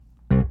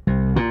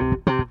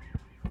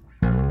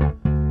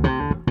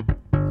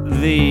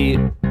the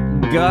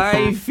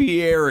Guy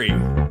Fieri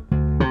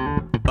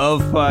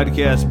of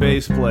podcast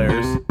bass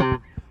players,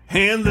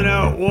 handing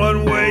out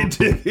one-way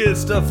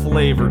tickets to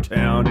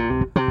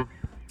Flavortown.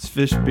 It's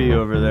Fish B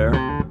over there.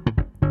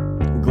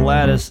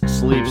 Gladys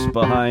sleeps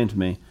behind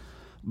me.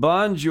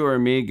 Bonjour,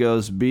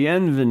 amigos.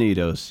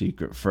 Bienvenidos,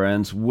 secret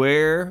friends.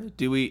 Where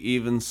do we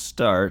even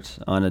start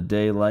on a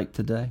day like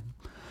today?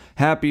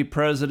 Happy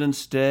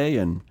President's Day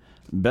and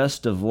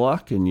best of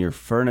luck in your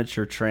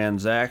furniture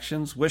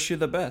transactions. Wish you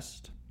the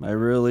best. I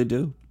really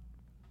do.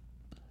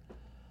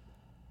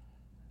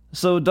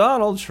 So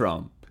Donald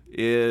Trump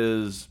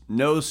is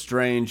no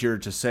stranger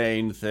to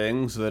saying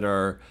things that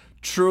are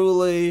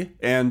truly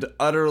and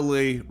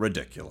utterly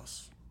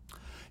ridiculous.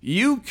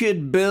 You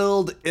could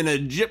build an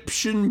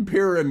Egyptian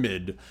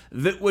pyramid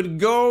that would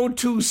go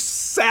to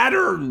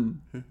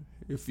Saturn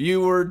if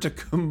you were to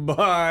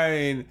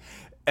combine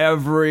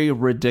every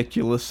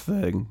ridiculous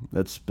thing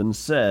that's been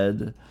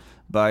said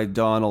by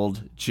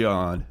Donald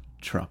John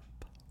Trump.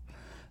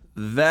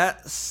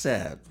 That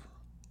said,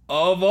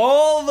 of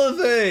all the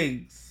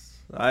things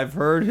I've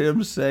heard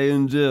him say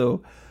and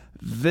do,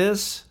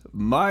 this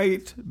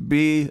might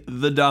be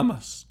the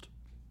dumbest.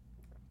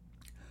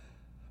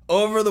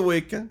 Over the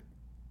weekend,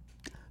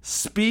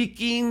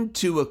 speaking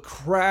to a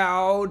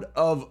crowd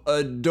of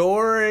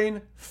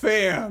adoring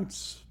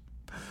fans,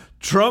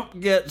 Trump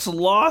gets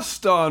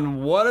lost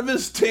on one of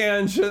his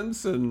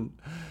tangents, and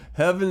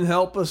heaven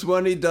help us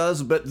when he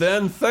does, but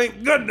then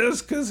thank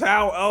goodness, because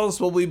how else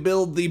will we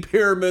build the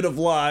pyramid of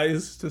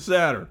lies to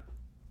Saturn?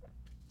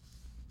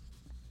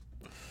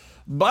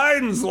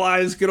 Biden's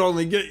lies can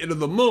only get you to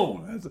the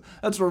moon.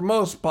 That's where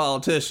most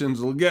politicians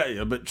will get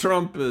you, but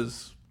Trump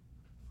is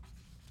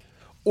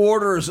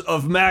orders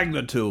of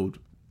magnitude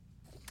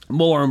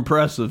more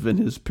impressive in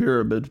his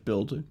pyramid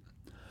building.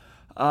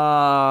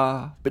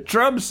 But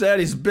Trump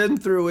said he's been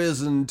through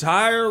his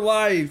entire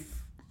life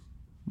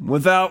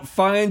without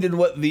finding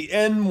what the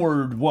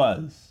N-word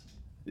was.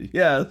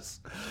 Yes,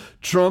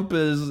 Trump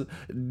has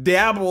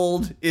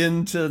dabbled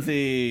into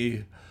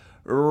the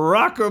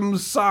rock'em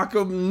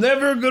sock'em,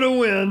 never gonna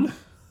win,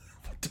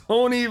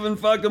 don't even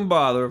fucking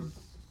bother,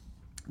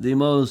 the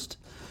most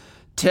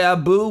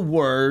taboo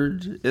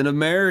word in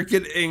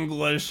American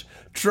English.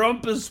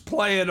 Trump is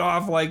playing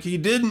off like he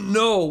didn't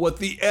know what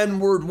the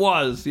N-word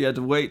was. He had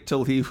to wait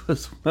till he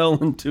was well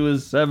into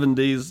his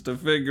 70s to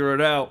figure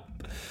it out.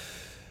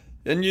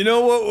 And you know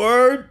what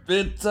word?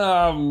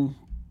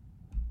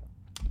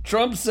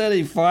 Trump said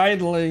he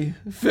finally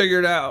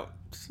figured out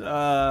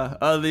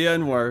the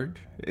N-word.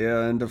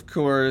 And of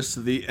course,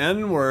 the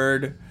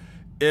N-word,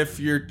 if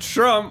you're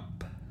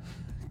Trump,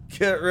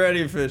 get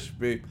ready,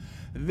 Fishby.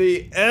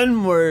 The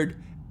N-word,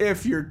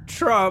 if you're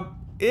Trump,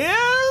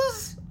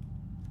 is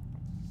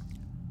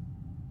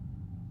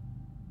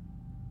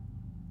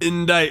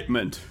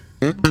indictment.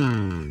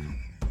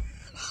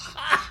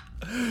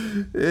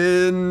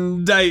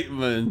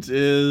 Indictment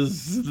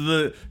is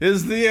the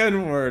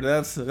N-word.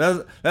 That's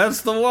the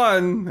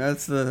one.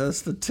 That's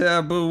the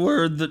taboo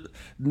word that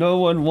no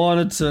one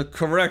wanted to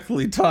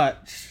correctly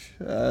touch.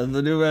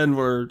 The new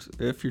N-word,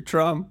 if you're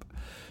Trump,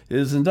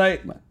 is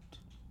indictment.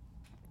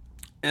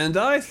 And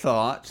I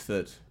thought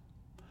that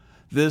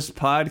this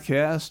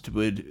podcast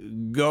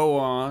would go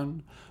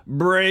on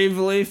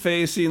bravely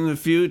facing the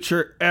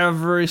future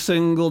every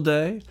single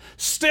day,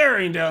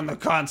 staring down the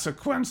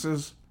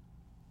consequences.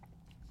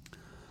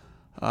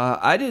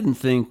 I didn't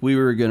think we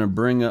were going to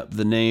bring up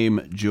the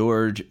name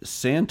George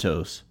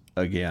Santos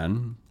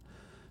again,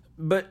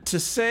 but to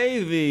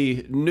say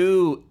the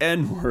new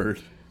N-word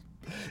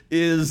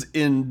is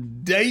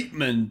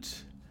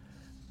indictment,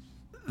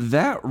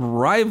 that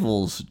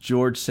rivals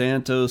George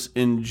Santos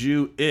in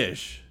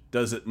Jewish,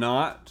 does it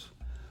not?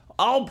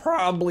 I'll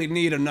probably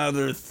need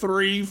another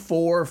 3,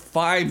 4,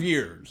 5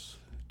 years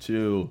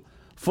to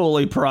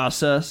fully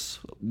process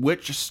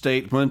which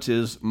statement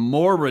is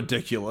more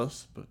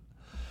ridiculous, but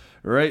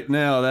right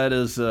now that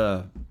is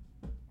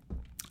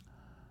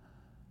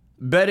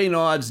betting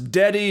odds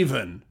dead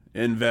even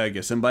in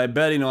Vegas. And by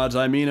betting odds,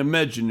 I mean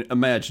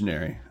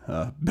imaginary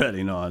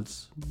betting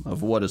odds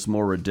of what is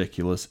more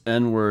ridiculous,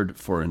 N-word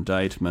for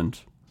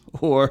indictment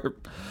or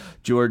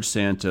George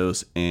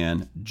Santos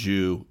and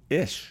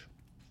Jewish.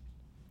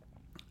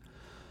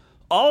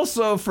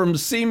 Also, from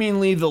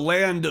seemingly the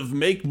land of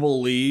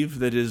make-believe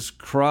that is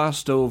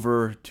crossed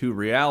over to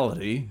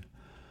reality,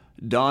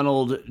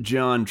 Donald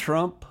John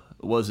Trump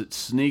was at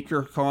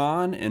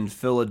SneakerCon in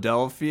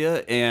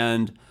Philadelphia,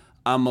 and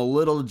I'm a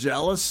little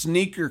jealous.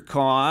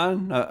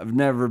 SneakerCon, I've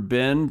never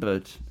been,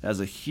 but as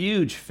a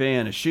huge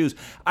fan of shoes,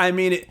 I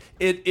mean,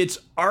 it's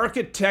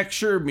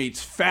architecture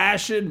meets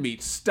fashion,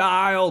 meets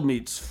style,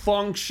 meets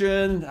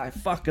function. I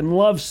fucking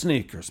love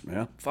sneakers,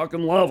 man.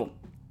 Fucking love them.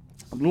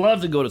 I'd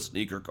love to go to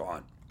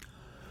SneakerCon.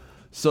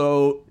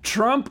 So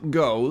Trump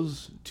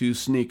goes to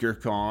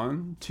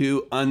SneakerCon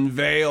to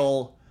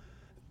unveil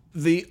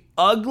the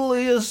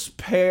ugliest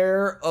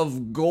pair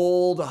of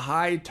gold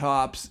high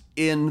tops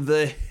in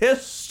the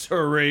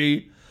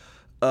history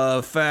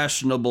of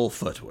fashionable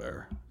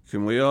footwear.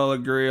 Can we all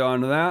agree on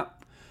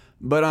that?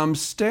 But I'm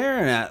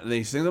staring at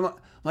these things. I'm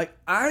like,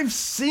 I've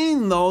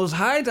seen those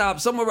high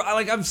tops somewhere.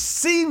 Like, I've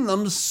seen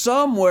them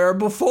somewhere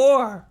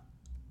before.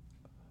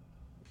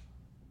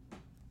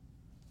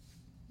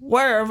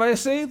 Where have I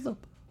seen them?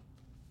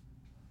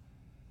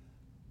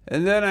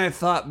 And then I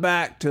thought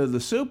back to the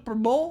Super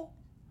Bowl.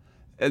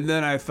 And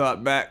then I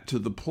thought back to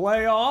the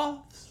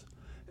playoffs.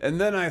 And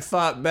then I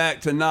thought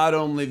back to not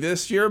only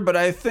this year, but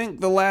I think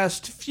the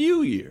last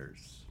few years.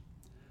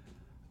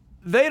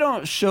 They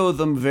don't show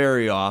them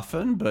very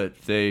often,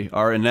 but they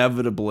are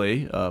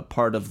inevitably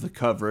part of the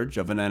coverage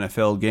of an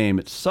NFL game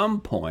at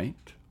some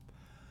point.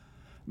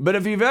 But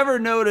if you've ever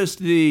noticed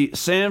the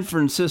San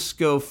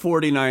Francisco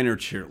 49er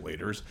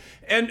cheerleaders,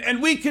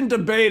 and we can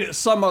debate at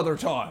some other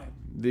time,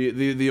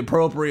 the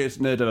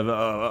appropriateness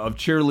of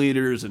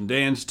cheerleaders and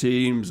dance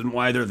teams and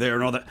why they're there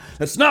and all that.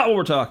 That's not what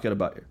we're talking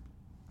about here.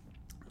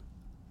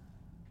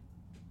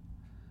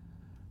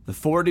 The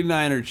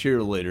 49er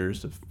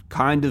cheerleaders have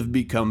kind of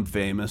become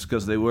famous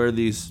because they wear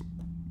these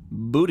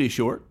booty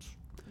shorts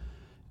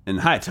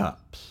and high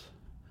tops.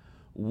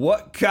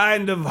 What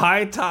kind of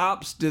high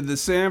tops did the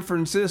San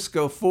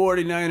Francisco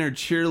 49er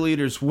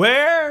cheerleaders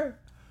wear?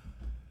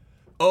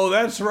 Oh,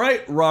 that's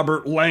right,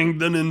 Robert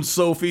Langdon and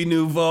Sophie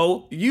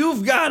Nouveau.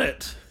 You've got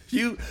it.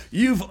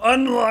 You've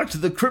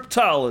unlocked the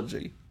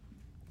cryptology.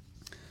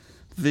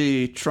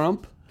 The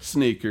Trump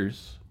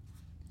sneakers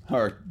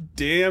are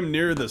damn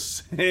near the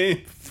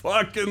same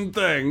fucking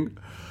thing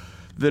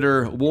that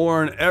are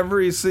worn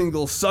every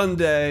single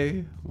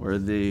Sunday where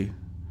the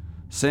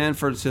San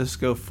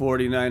Francisco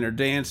 49er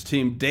dance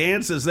team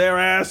dances their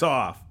ass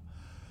off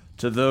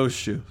to those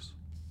shoes.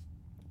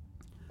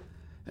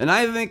 And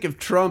I think if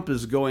Trump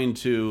is going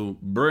to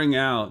bring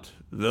out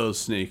those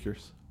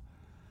sneakers,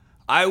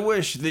 I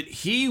wish that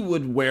he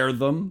would wear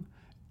them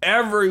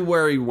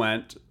everywhere he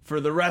went for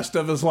the rest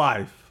of his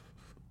life.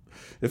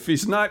 If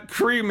he's not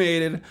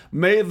cremated,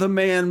 may the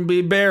man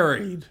be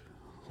buried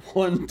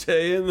one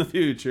day in the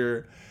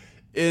future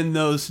in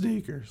those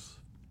sneakers.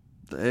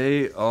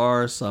 They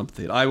are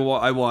something. I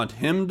want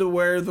him to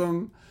wear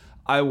them.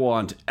 I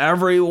want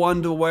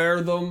everyone to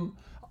wear them.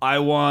 I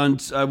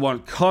want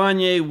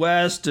Kanye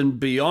West and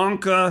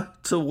Bianca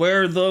to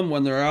wear them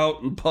when they're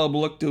out in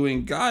public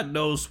doing God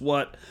knows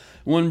what.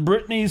 When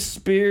Britney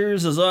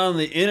Spears is on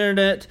the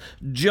internet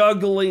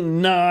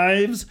juggling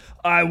knives,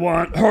 I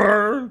want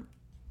her.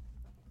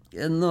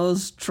 And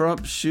those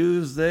Trump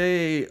shoes,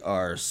 they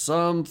are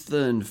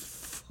something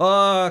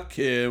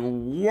fucking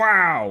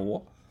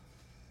wow.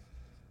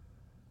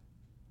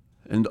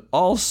 And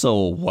also,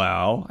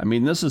 wow, I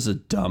mean, this is a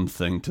dumb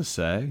thing to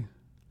say.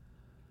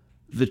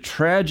 The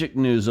tragic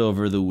news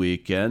over the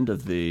weekend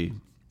of the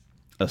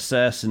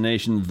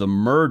assassination, the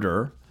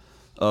murder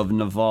of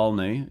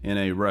Navalny in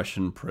a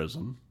Russian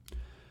prison.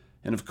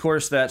 And of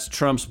course, that's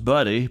Trump's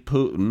buddy,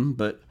 Putin,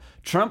 but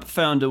Trump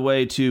found a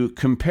way to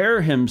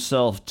compare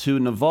himself to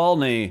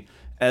Navalny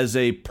as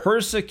a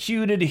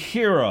persecuted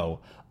hero,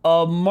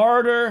 a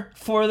martyr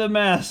for the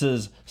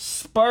masses,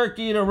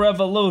 sparking a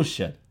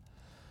revolution.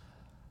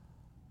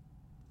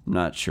 I'm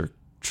not sure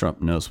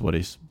Trump knows what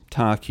he's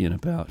talking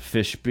about.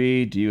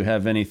 Fishby, do you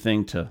have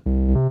anything to...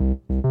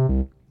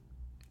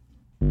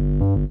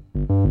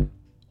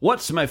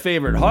 What's my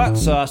favorite hot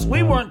sauce?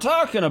 We weren't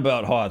talking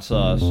about hot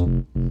sauce.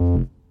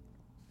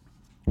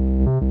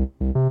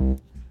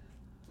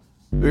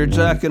 We were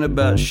talking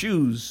about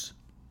shoes.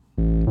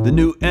 The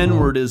new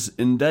N-word is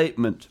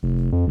indictment.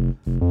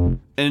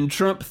 And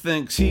Trump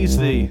thinks he's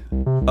the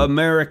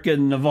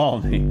American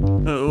Navalny.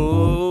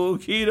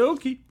 Okie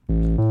dokie.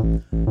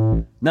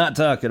 Not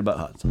talking about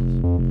hot sauce.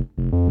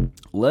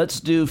 Let's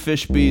do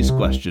Fishby's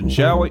question,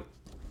 shall we?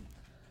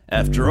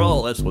 After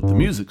all, that's what the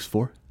music's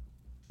for.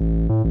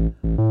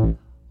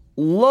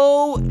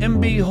 Lo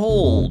and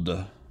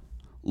behold,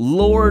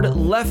 Lord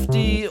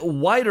Lefty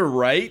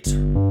Whiterright,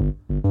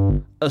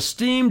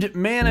 esteemed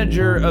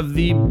manager of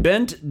the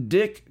Bent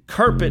Dick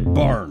Carpet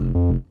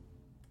Barn.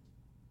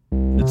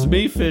 It's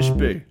me,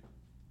 Fishby.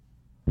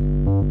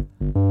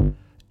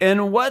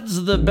 And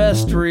what's the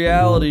best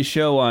reality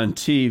show on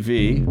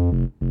TV?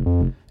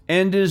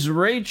 And is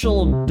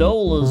Rachel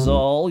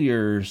Dolezal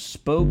your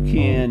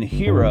Spokane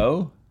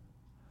hero?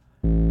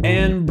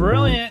 And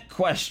brilliant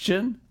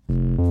question.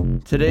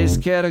 Today's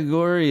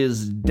category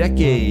is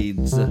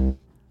decades.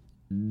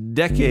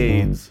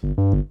 Decades.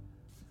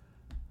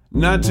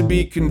 Not to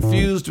be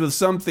confused with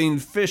something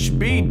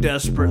Fishby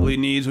desperately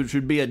needs, which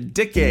would be a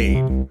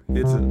decade.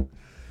 It's a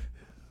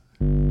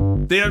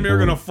damn near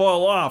gonna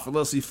fall off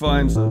unless he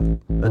finds a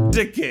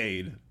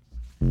decade.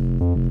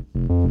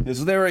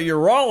 Is there a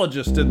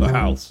urologist in the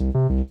house?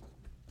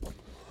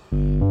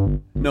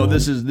 No,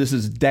 this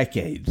is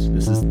decades.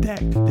 This is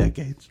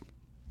decades.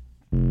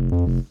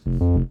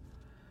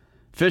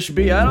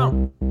 Fishby,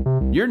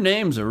 your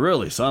names are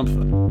really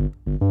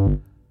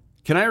something.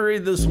 Can I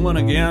read this one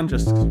again?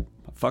 Just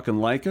fucking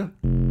like it.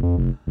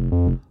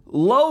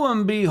 Lo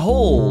and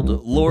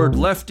behold, Lord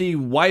Lefty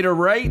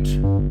Whiterright,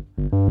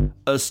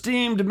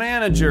 esteemed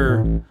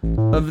manager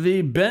of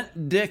the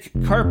Bent Dick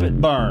Carpet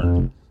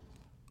Barn.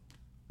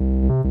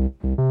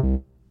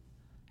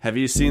 Have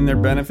you seen their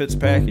benefits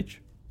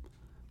package?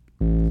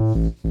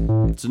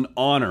 It's an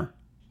honor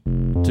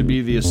to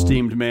be the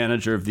esteemed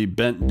manager of the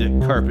Bent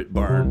Dick Carpet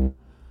Barn.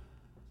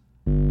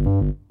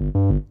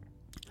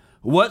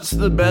 What's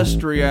the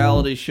best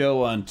reality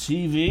show on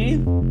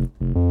TV?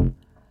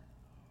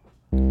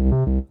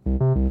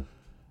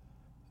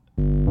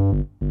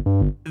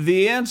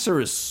 The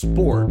answer is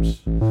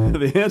sports.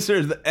 The answer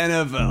is the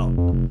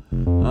NFL.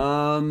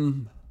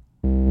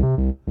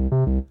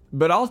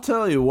 But I'll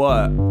tell you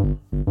what.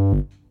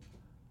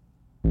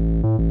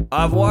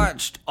 I've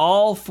watched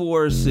all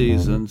 4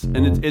 seasons,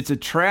 and it's a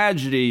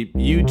tragedy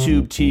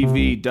YouTube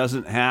TV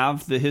doesn't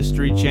have the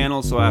History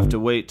Channel, so I have to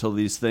wait till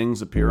these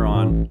things appear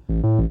on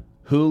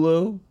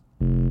Hulu.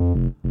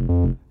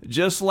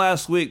 Just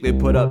last week, they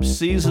put up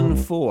Season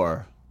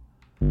 4,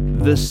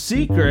 The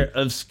Secret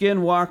of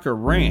Skinwalker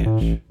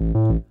Ranch.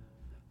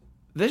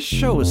 This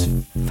show is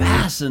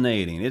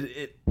fascinating.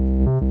 If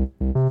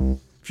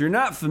you're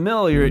not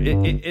familiar,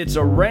 it's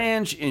a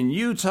ranch in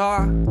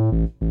Utah.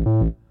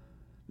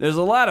 There's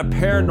a lot of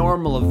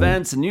paranormal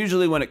events, and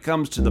usually when it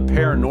comes to the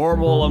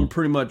paranormal, I'm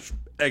pretty much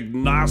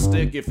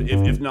agnostic,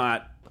 if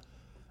not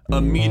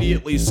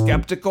immediately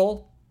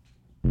skeptical.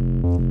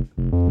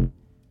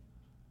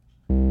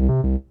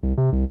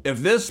 If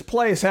this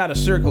place had a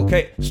Circle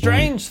K,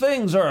 strange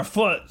things are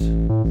afoot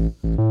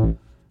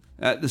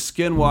at the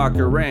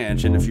Skinwalker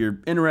Ranch, and if you're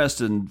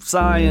interested in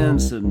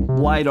science and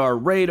LiDAR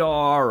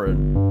radar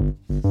and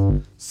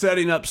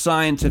setting up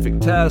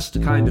scientific tests to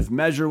kind of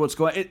measure what's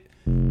going on,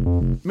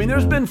 I mean,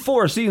 there's been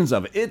 4 seasons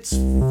of it. It's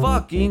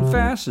fucking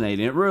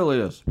fascinating. It really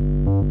is.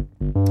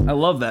 I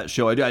love that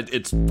show.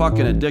 It's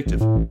fucking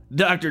addictive.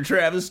 Dr.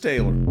 Travis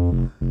Taylor.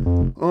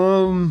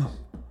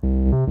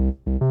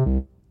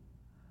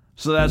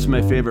 So that's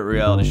my favorite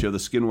reality show, the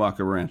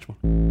Skinwalker Ranch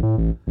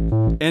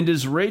one. And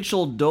is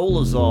Rachel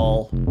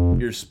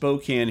Dolezal your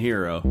Spokane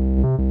hero?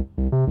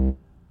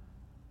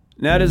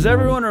 Now, does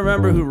everyone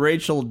remember who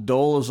Rachel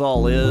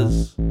Dolezal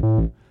is?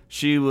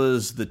 She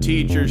was the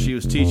teacher. She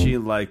was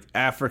teaching like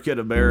African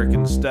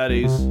American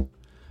studies,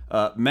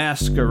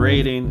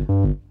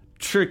 masquerading,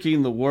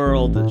 tricking the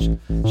world that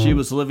she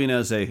was living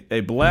as a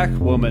black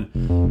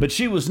woman, but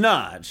she was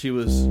not. She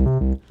was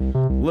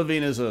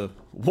living as a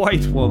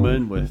white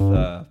woman with,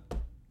 I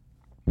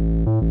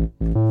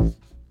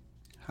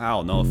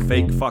don't know, a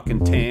fake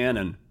fucking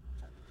tan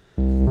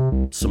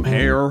and some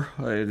hair.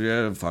 I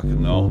don't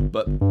fucking know,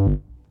 but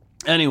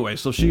anyway,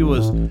 so she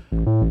was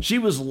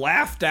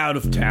laughed out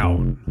of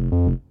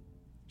town.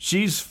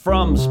 She's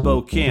from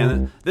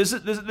Spokane. This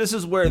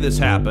is where this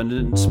happened.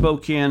 In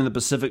Spokane in the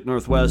Pacific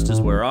Northwest is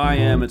where I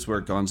am. It's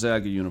where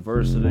Gonzaga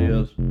University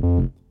is.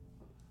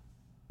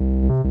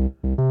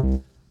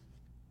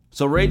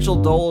 So Rachel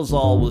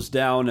Dolezal was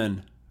down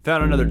and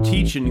found another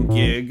teaching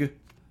gig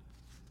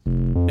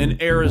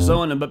in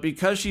Arizona, but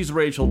because she's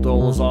Rachel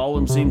Dolezal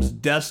and seems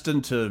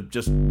destined to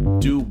just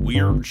do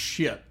weird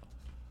shit.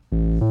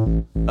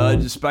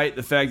 Despite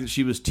the fact that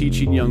she was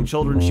teaching young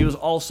children, she was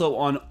also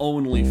on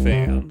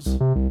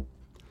OnlyFans.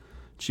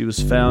 She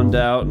was found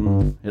out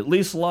and at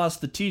least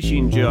lost the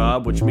teaching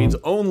job, which means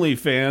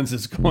OnlyFans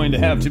is going to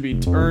have to be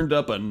turned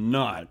up a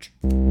notch.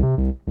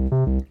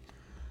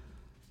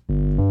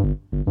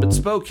 But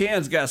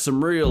Spokane's got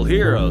some real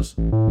heroes.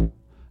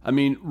 I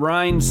mean,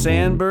 Ryan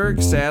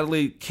Sandberg,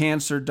 sadly,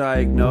 cancer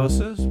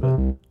diagnosis,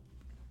 but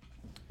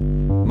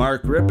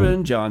Mark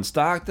Rippon, John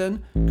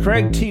Stockton,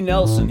 Craig T.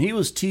 Nelson, he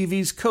was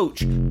TV's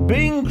coach,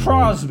 Bing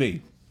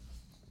Crosby.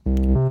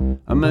 I'm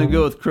going to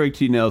go with Craig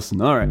T.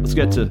 Nelson. All right, let's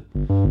get to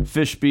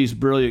Fishbee's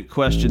brilliant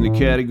question. The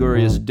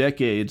category is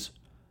decades.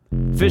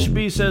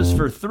 Fishbee says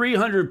for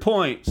 300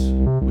 points,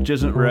 which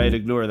isn't right,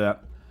 ignore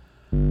that.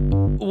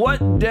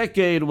 What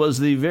decade was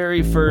the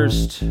very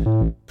first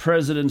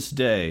President's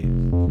Day?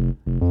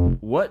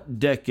 What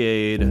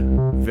decade,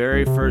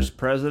 very first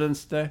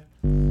President's Day?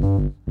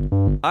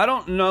 I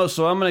don't know,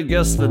 so I'm going to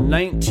guess the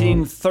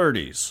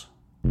 1930s.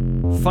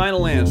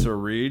 Final answer,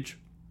 Reed.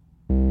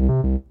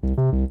 In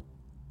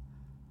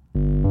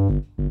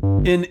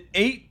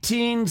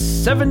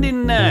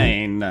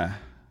 1879,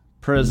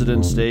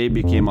 President's Day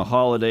became a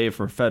holiday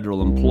for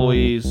federal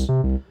employees.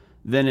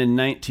 Then in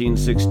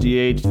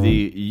 1968,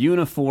 the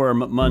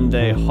Uniform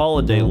Monday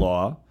holiday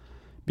law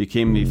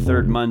became the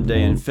third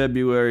Monday in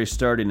February,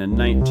 starting in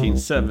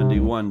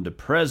 1971 to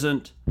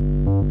present.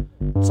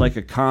 It's like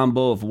a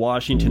combo of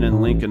Washington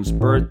and Lincoln's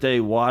birthday.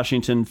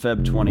 Washington,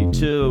 Feb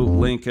 22,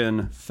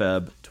 Lincoln,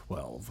 Feb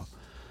 12.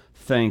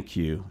 Thank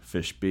you,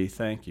 Fishbee,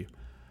 thank you.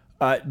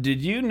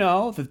 Did you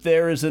know that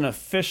there is an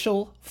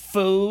official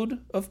food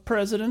of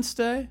President's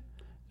Day?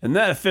 And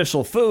that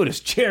official food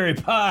is cherry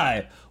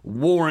pie.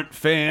 Warrant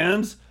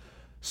fans.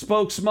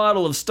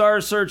 Spokesmodel of Star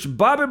Search,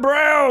 Bobby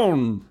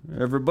Brown.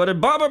 Everybody,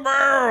 Bobby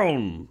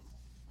Brown.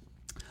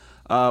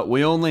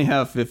 We only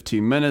have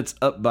 15 minutes,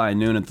 up by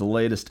noon at the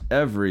latest,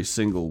 every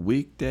single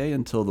weekday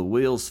until the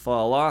wheels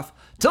fall off.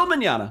 Till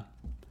mañana.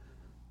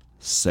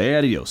 Say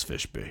adios,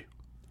 Fishbee.